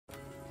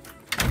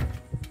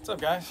What's up,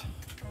 guys?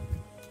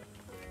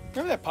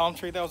 Remember that palm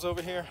tree that was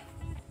over here?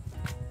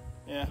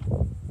 Yeah.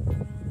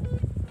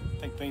 I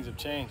think things have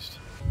changed.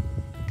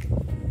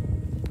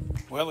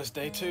 Well, it's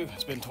day 2.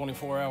 It's been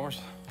 24 hours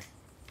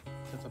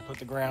since I put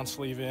the ground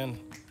sleeve in.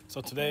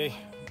 So today,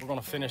 we're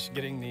gonna finish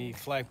getting the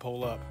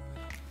flagpole up.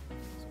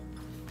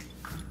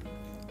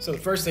 So the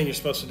first thing you're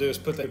supposed to do is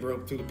put that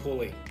rope through the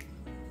pulley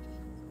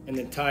and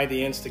then tie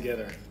the ends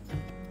together.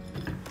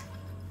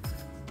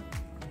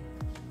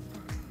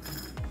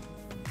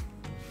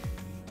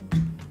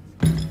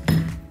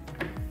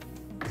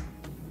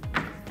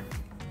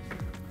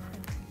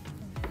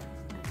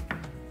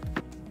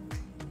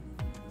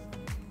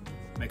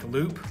 Make a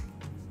loop,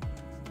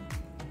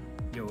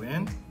 go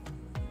in,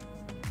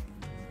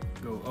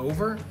 go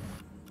over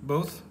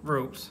both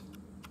ropes,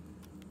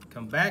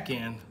 come back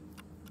in,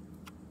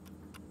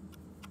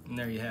 and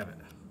there you have it.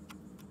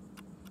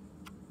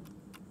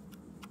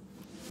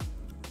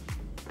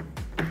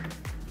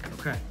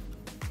 Okay.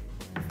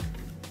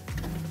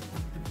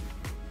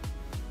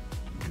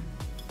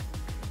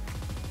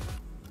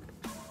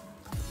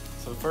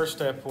 So the first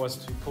step was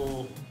to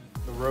pull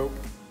the rope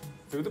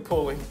through the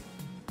pulley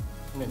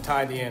and then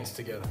tie the ends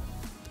together.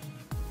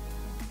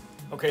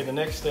 Okay, the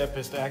next step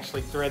is to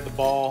actually thread the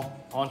ball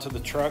onto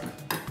the truck.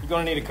 You're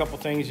gonna need a couple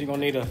things. You're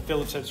gonna need a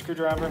Phillips head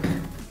screwdriver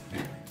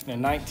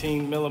and a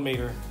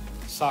 19mm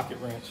socket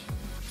wrench.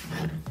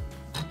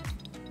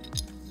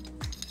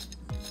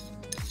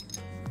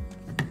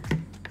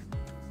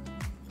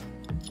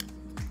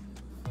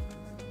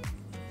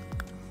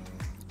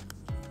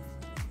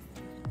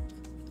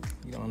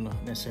 You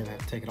don't necessarily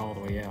have to take it all the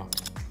way out.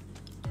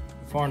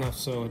 Far enough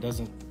so it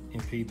doesn't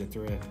impede the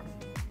thread.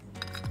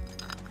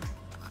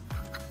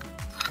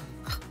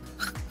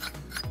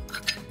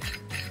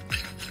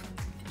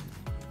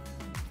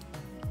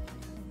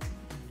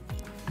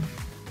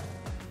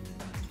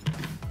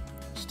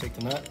 Just take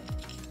the nut.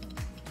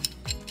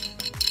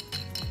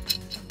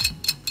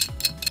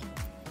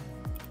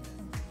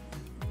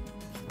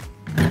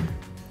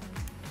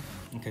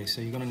 Okay, so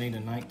you're gonna need a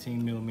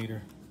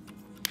 19mm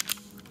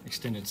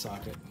extended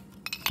socket.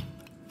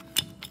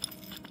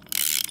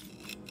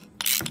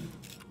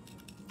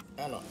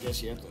 I don't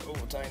guess you have to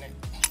over tighten it.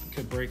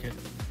 Could break it.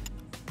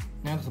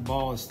 Now that the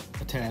ball is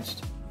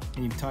attached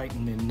and you've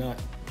tightened the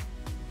nut,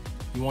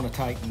 you want to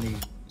tighten the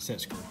set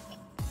screw.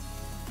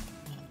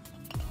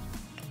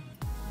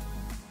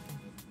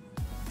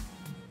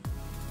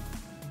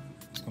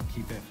 It's going to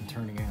keep that from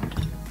turning out.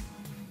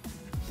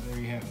 So there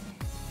you have it.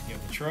 You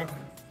have the truck,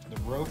 the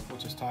rope,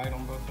 which is tied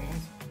on both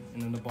ends,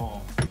 and then the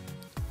ball.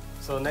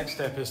 So the next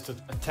step is to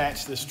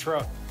attach this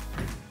truck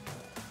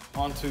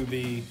onto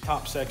the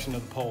top section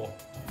of the pole.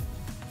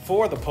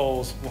 4 of the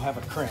poles will have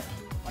a crimp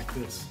like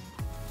this.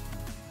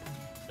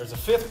 There's a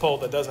 5th pole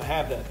that doesn't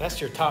have that. That's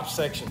your top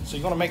section. So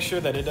you want to make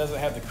sure that it doesn't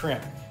have the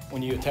crimp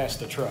when you attach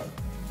the truck.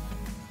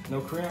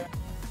 No crimp,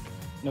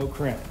 no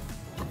crimp.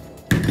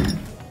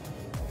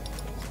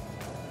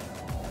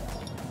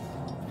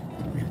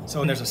 So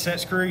when there's a set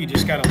screw, you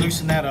just got to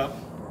loosen that up,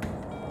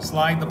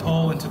 slide the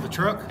pole into the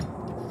truck.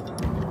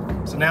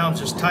 So now I'm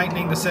just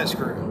tightening the set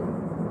screw.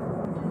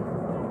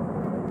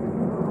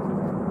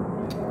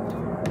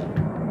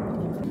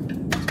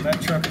 That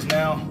truck is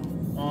now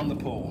on the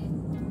pole.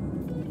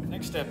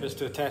 Next step is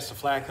to attach the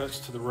flag hooks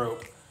to the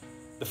rope.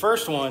 The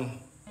first one,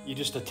 you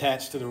just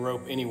attach to the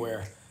rope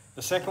anywhere.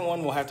 The second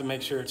one, we'll have to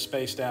make sure it's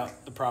spaced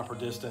out the proper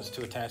distance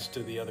to attach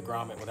to the other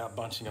grommet without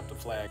bunching up the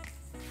flag.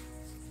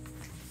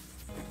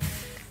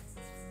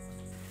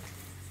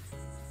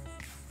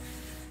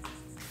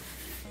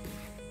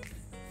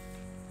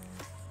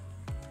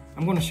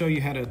 I'm going to show you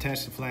how to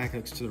attach the flag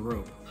hooks to the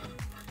rope.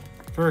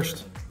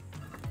 First,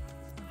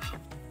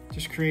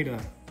 just create a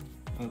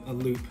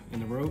loop in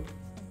the rope.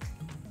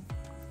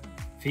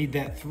 Feed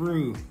that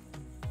through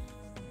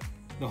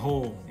the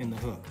hole in the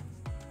hook.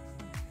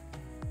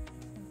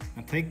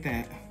 Now take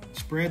that,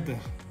 spread the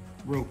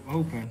rope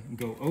open, and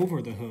go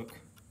over the hook,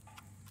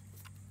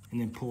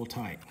 and then pull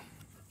tight.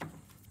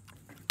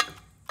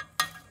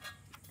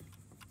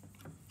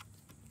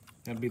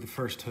 That'll be the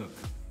first hook.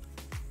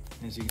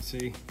 As you can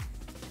see,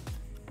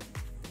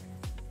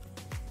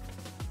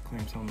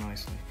 clamps on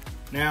nicely.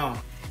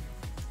 Now,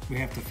 we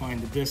have to find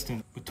the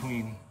distance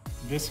between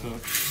this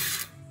hook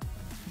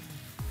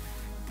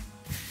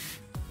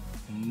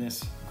and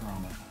this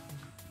grommet.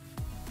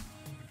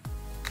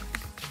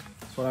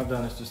 So what I've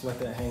done is just let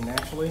that hang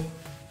naturally.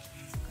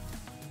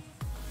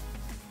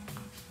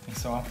 And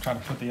so I'll try to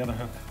put the other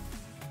hook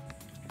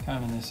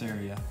kind of in this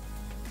area.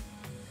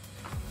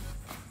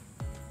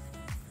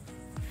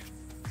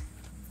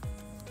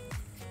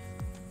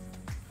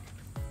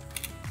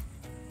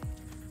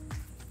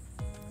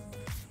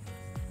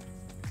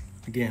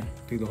 Again,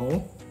 through the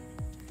hole,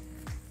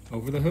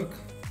 over the hook,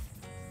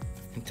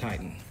 and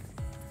tighten.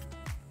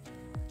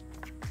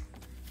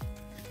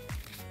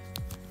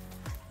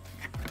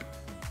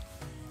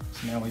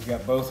 So now we've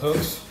got both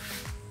hooks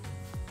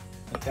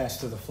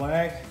attached to the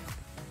flag.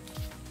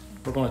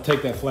 We're going to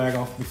take that flag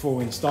off before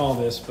we install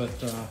this, but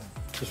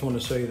just wanted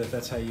to show you that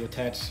that's how you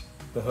attach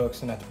the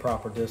hooks and at the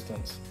proper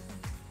distance.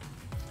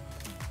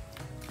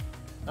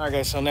 All right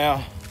guys, so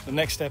now the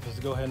next step is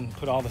to go ahead and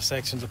put all the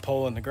sections of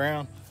pole in the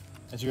ground.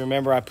 As you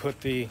remember, I put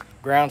the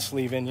ground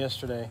sleeve in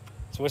yesterday,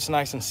 so it's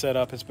nice and set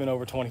up. It's been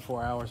over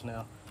 24 hours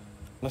now.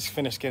 Let's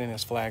finish getting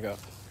this flag up.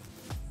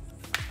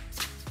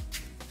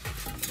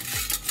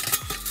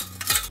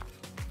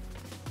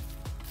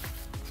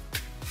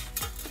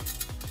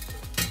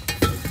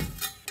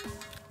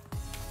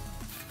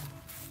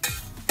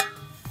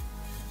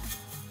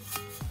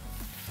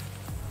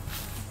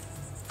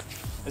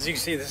 As you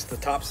can see, this is the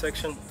top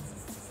section.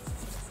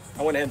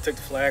 I went ahead and took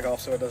the flag off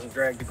so it doesn't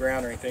drag the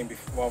ground or anything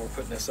while we're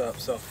putting this up.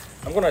 So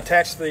I'm going to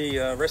attach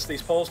the rest of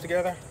these poles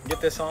together,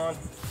 get this on.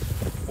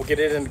 We'll get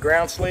it in the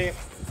ground sleeve.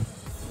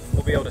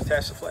 We'll be able to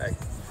attach the flag.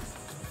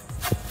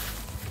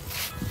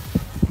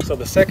 So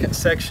the second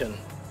section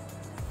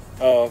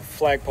of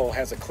flagpole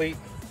has a cleat.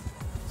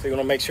 So you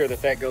want to make sure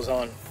that that goes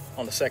on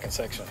the second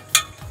section.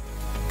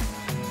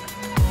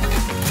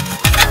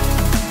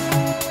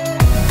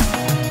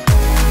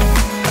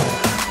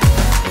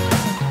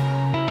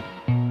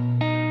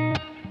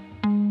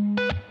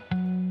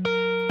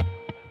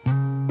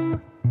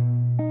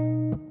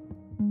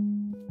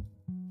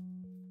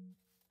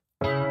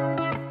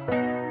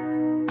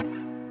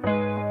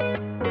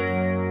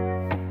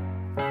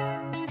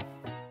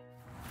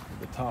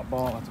 Top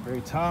ball at the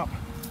very top.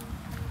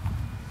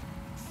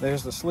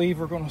 There's the sleeve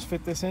we're going to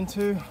fit this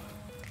into, and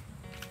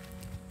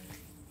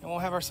we'll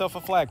have ourselves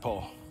a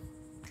flagpole.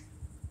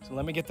 So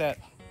let me get that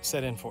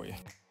set in for you.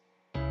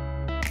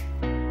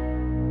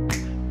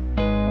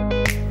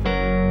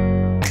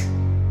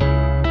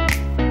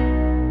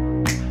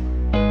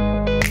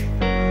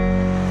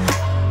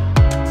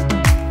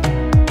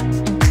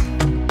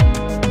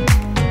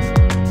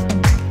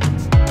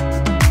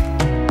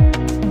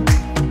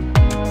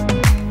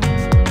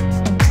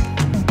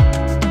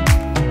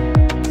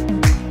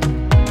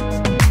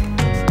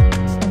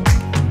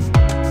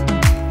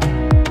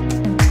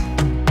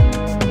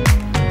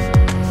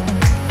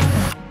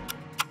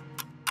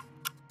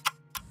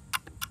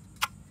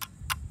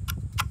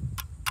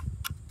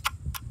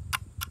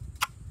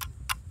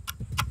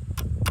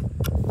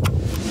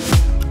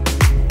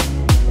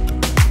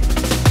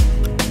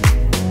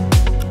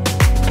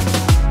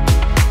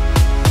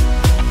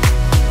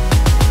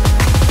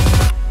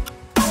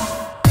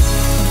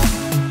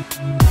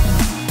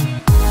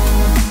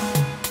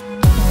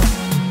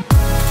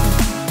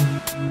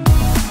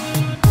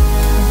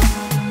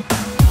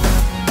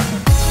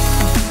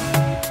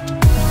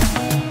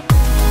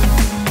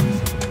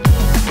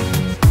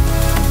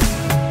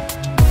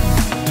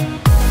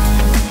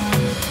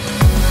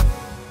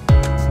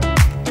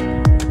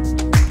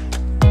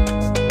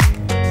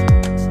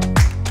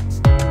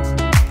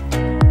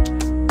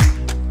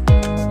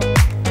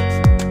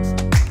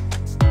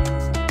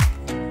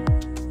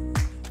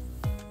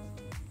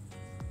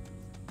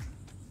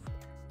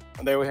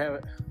 And there we have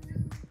it.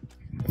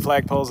 The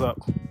flagpole's up.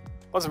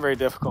 Wasn't very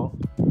difficult.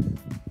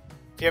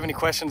 If you have any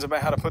questions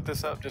about how to put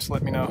this up, just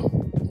let me know.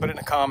 Put it in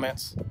the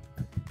comments.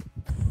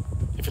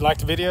 If you liked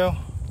the video,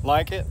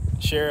 like it,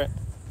 share it,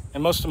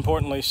 and most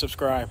importantly,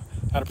 subscribe.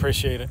 I'd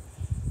appreciate it.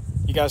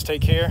 You guys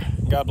take care.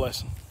 God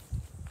bless.